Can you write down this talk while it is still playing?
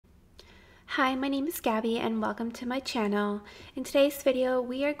Hi, my name is Gabby and welcome to my channel. In today's video,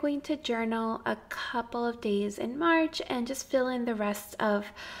 we are going to journal a couple of days in March and just fill in the rest of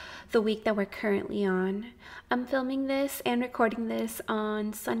the week that we're currently on. I'm filming this and recording this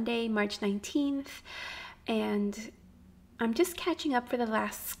on Sunday, March 19th, and I'm just catching up for the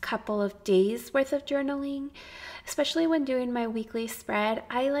last couple of days worth of journaling. Especially when doing my weekly spread,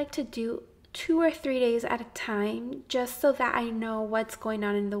 I like to do 2 or 3 days at a time just so that I know what's going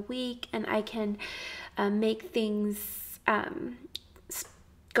on in the week and I can make things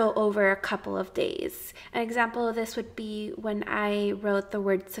go over a couple of days. An example of this would be when I wrote the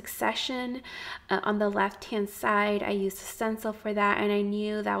word succession. On the left hand side, I used a stencil for that, and I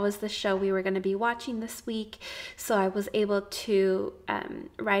knew that was the show we were going to be watching this week, so I was able to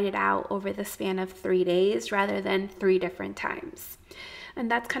write it out over the span of 3 days rather than 3 different times. And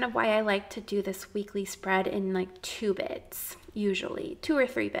that's kind of why I like to do this weekly spread in like 2 bits, usually 2 or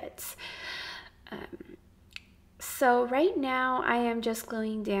 3 bits. So right now I am just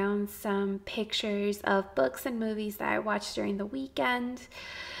gluing down some pictures of books and movies that I watched during the weekend.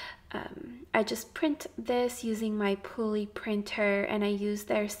 I just print this using my pulley printer, and I use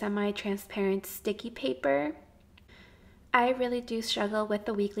their semi-transparent sticky paper. I really do struggle with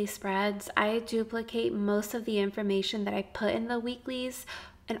the weekly spreads. I duplicate most of the information that I put in the weeklies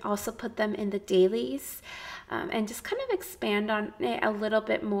and also put them in the dailies, and just kind of expand on it a little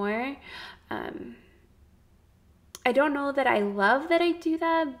bit more. I don't know that I love that I do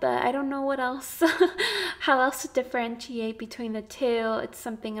that, but I don't know what else, how else to differentiate between the two. It's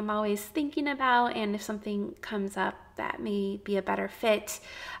something I'm always thinking about, and if something comes up that may be a better fit,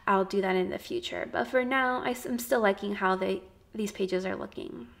 I'll do that in the future. But for now, I'm still liking how these pages are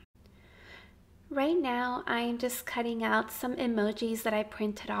looking. Right now, I'm just cutting out some emojis that I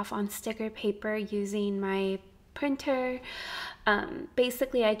printed off on sticker paper using my printer.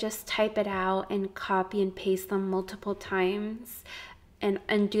 Basically, I just type it out and copy and paste them multiple times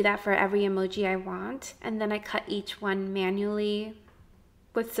and do that for every emoji I want. And then I cut each one manually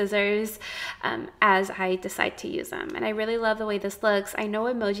with scissors as I decide to use them. And I really love the way this looks. I know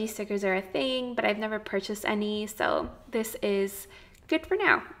emoji stickers are a thing, but I've never purchased any, so this is good for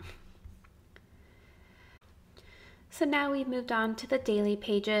now. So now we've moved on to the daily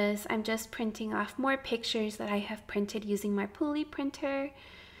pages. I'm just printing off more pictures that I have printed using my pulley printer.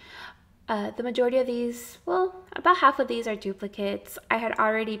 The majority of these, well, about half of these are duplicates. I had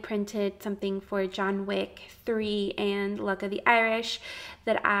already printed something for John Wick 3 and Luck of the Irish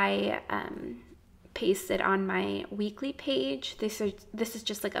that I pasted on my weekly page. This is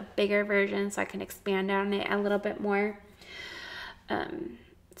just like a bigger version, so I can expand on it a little bit more.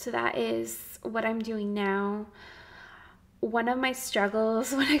 So that is what I'm doing now. One of my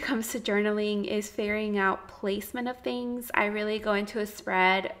struggles when it comes to journaling is figuring out placement of things. I really go into a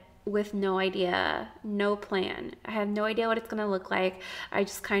spread with no idea, no plan. I have no idea what it's gonna look like. I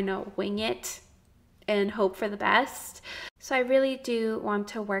just kind of wing it and hope for the best. So I really do want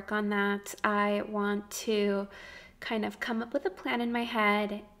to work on that. I want to kind of come up with a plan in my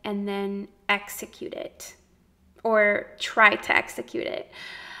head and then execute it, or try to execute it.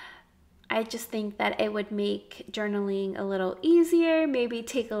 I just think that it would make journaling a little easier, maybe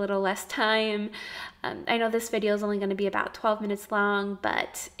take a little less time. I know this video is only going to be about 12 minutes long,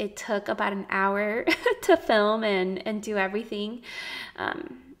 but it took about an hour to film and do everything.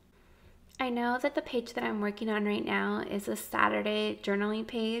 I know that the page that I'm working on right now is a Saturday journaling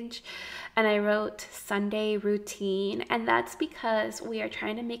page, and I wrote Sunday routine, and that's because we are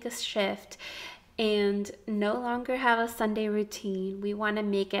trying to make a shift and no longer have a Sunday routine. We want to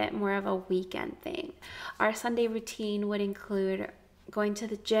make it more of a weekend thing. Our Sunday routine would include going to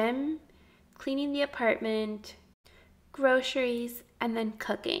the gym, cleaning the apartment, groceries, and then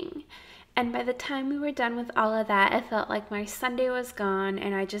cooking. And by the time we were done with all of that, it felt like my Sunday was gone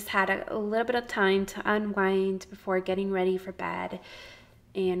and I just had a little bit of time to unwind before getting ready for bed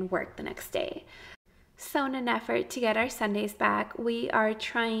and work the next day. So in an effort to get our Sundays back, we are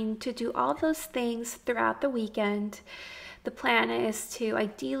trying to do all those things throughout the weekend. The plan is to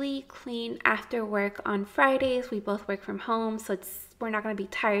ideally clean after work on Fridays. We both work from home, so we're not going to be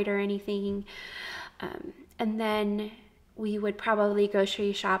tired or anything. And then we would probably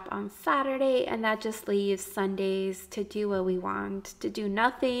grocery shop on Saturday, and that just leaves Sundays to do what we want, to do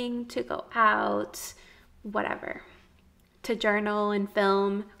nothing, to go out, whatever. To journal and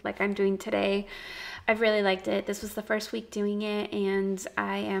film like I'm doing today. I've really liked it. This was the first week doing it, and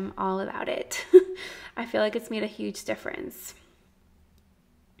I am all about it. I feel like it's made a huge difference.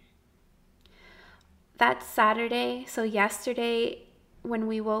 That's Saturday. So yesterday when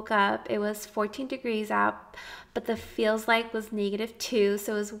we woke up, it was 14 degrees out, but the feels like was -2.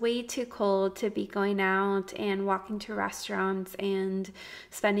 So it was way too cold to be going out and walking to restaurants and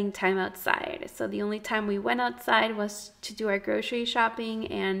spending time outside. So the only time we went outside was to do our grocery shopping,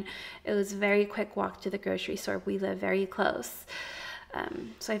 and it was a very quick walk to the grocery store. We live very close.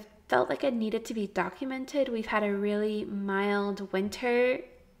 So I felt like it needed to be documented. We've had a really mild winter.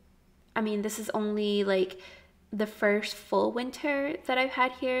 I mean, this is only like the first full winter that I've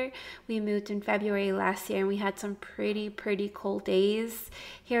had here. We moved in February last year, and we had some pretty cold days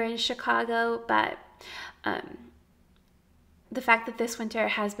here in Chicago, but the fact that this winter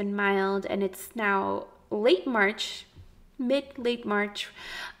has been mild and it's now late March, late March,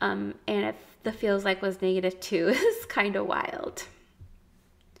 and it the feels like was -2 is kind of wild.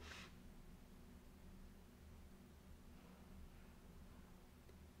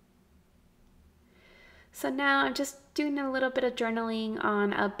 So now I'm just doing a little bit of journaling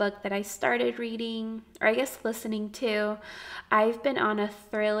on a book that I started reading, or I guess listening to. I've been on a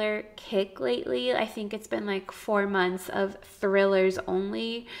thriller kick lately. I think it's been like 4 months of thrillers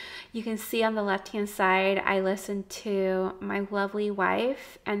only. You can see on the left-hand side, I listened to My Lovely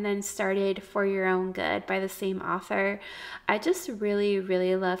Wife and then started For Your Own Good by the same author. I just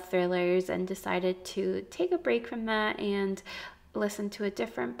really love thrillers and decided to take a break from that and listen to a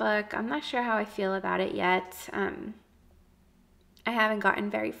different book. I'm not sure how I feel about it yet. I haven't gotten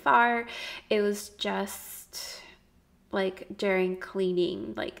very far. It was just like during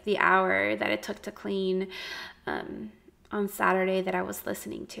cleaning, like the hour that it took to clean on Saturday that I was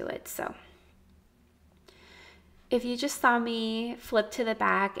listening to it. So if you just saw me flip to the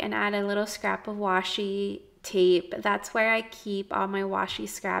back and add a little scrap of washi tape, that's where I keep all my washi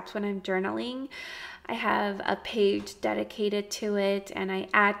scraps when I'm journaling. I have a page dedicated to it, and I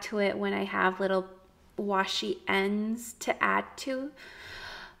add to it when I have little washi ends to add to.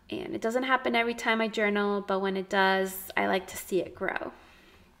 And it doesn't happen every time I journal, but when it does, I like to see it grow.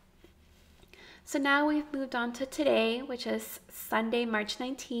 So now we've moved on to today, which is Sunday, March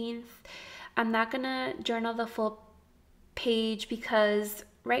 19th. I'm not gonna journal the full page because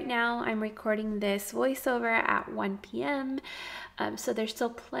right now I'm recording this voiceover at 1 p.m. So there's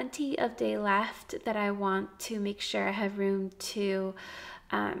still plenty of day left that I want to make sure I have room to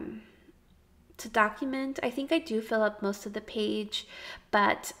document. I think I do fill up most of the page,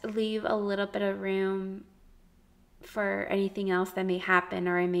 but leave a little bit of room for anything else that may happen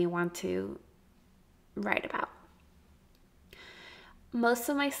or I may want to write about. Most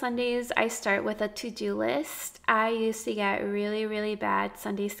of my Sundays, I start with a to-do list. I used to get really bad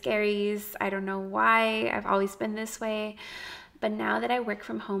Sunday scaries. I don't know why. I've always been this way. But now that I work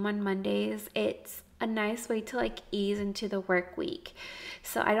from home on Mondays, it's a nice way to like ease into the work week.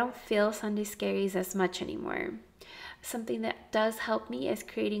 So I don't feel Sunday scaries as much anymore. Something that does help me is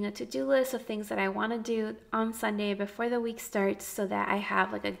creating a to-do list of things that I want to do on Sunday before the week starts so that I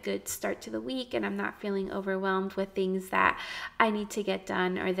have like a good start to the week and I'm not feeling overwhelmed with things that I need to get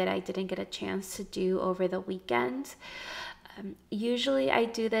done or that I didn't get a chance to do over the weekend. Usually I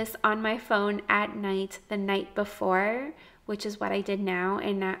do this on my phone at night, the night before, which is what I did now,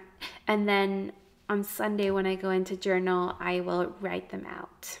 and then on Sunday when I go into journal, I will write them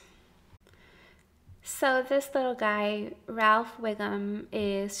out. So this little guy, Ralph Wiggum,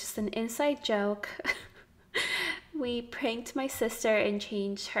 is just an inside joke. We pranked my sister and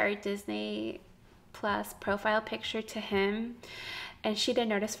changed her Disney Plus profile picture to him, and she didn't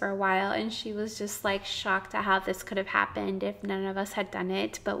notice for a while, and she was just like shocked at how this could have happened if none of us had done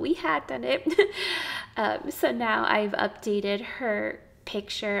it, but we had done it. So now I've updated her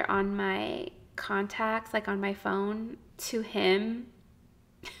picture on my contacts, like on my phone, to him.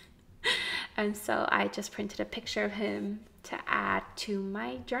 And so I just printed a picture of him to add to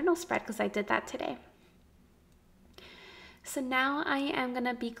my journal spread because I did that today. So now I am going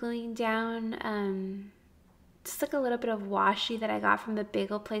to be gluing down just like a little bit of washi that I got from the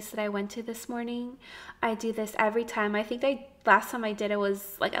bagel place that I went to this morning. I do this every time. I think last time I did it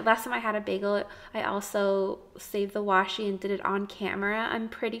was like last time I had a bagel, I also saved the washi and did it on camera, I'm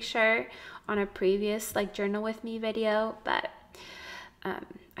pretty sure, on a previous like journal with me video. But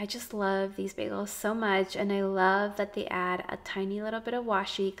I just love these bagels so much, and I love that they add a tiny little bit of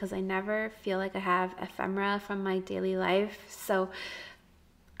washi because I never feel like I have ephemera from my daily life. So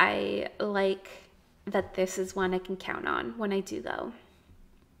I like that this is one I can count on when I do go.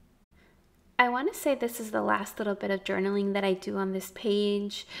 I want to say this is the last little bit of journaling that I do on this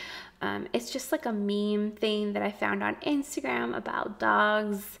page. It's just like a meme thing that I found on Instagram about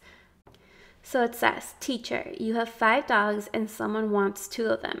dogs. So it says, teacher, you have 5 dogs and someone wants 2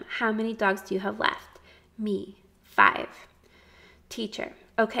 of them. How many dogs do you have left? Me, 5. Teacher.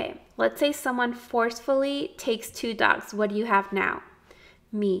 Okay, let's say someone forcefully takes 2 dogs. What do you have now?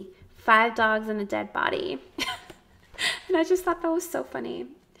 Me. 5 dogs and a dead body. And I just thought that was so funny.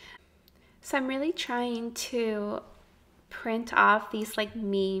 So I'm really trying to print off these like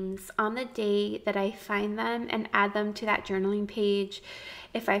memes on the day that I find them and add them to that journaling page.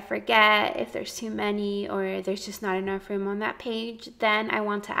 If I forget, if there's too many, or there's just not enough room on that page, then I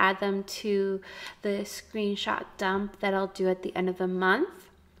want to add them to the screenshot dump that I'll do at the end of the month,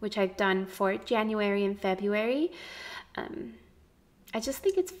 which I've done for January and February. I just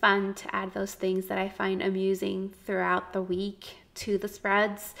think it's fun to add those things that I find amusing throughout the week to the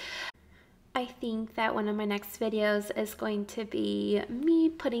spreads. I think that one of my next videos is going to be me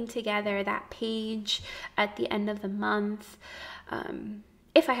putting together that page at the end of the month,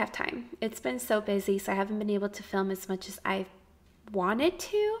 if I have time. It's been so busy, so I haven't been able to film as much as I wanted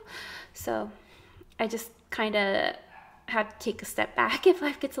to. So I just kind of have to take a step back if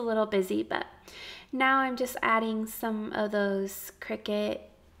life gets a little busy. But now I'm just adding some of those Cricut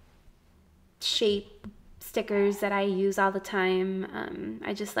shape stickers that I use all the time.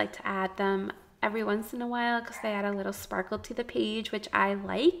 I just like to add them every once in a while because they add a little sparkle to the page, which I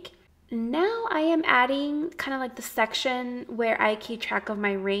like. Now I am adding kind of like the section where I keep track of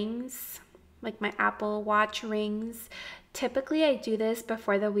my rings, like my Apple Watch rings. Typically I do this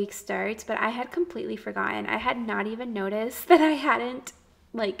before the week starts, but I had completely forgotten. I had not even noticed that I hadn't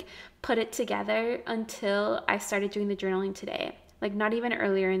like put it together until I started doing the journaling today. Like not even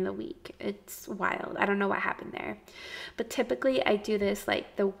earlier in the week. It's wild. I don't know what happened there. But typically I do this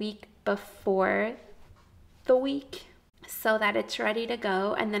like the week before the week so that it's ready to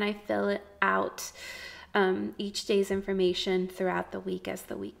go, and then I fill it out each day's information throughout the week as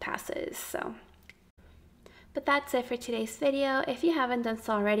the week passes. But that's it for today's video. If you haven't done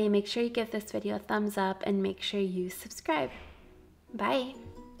so already, make sure you give this video a thumbs up and make sure you subscribe. Bye.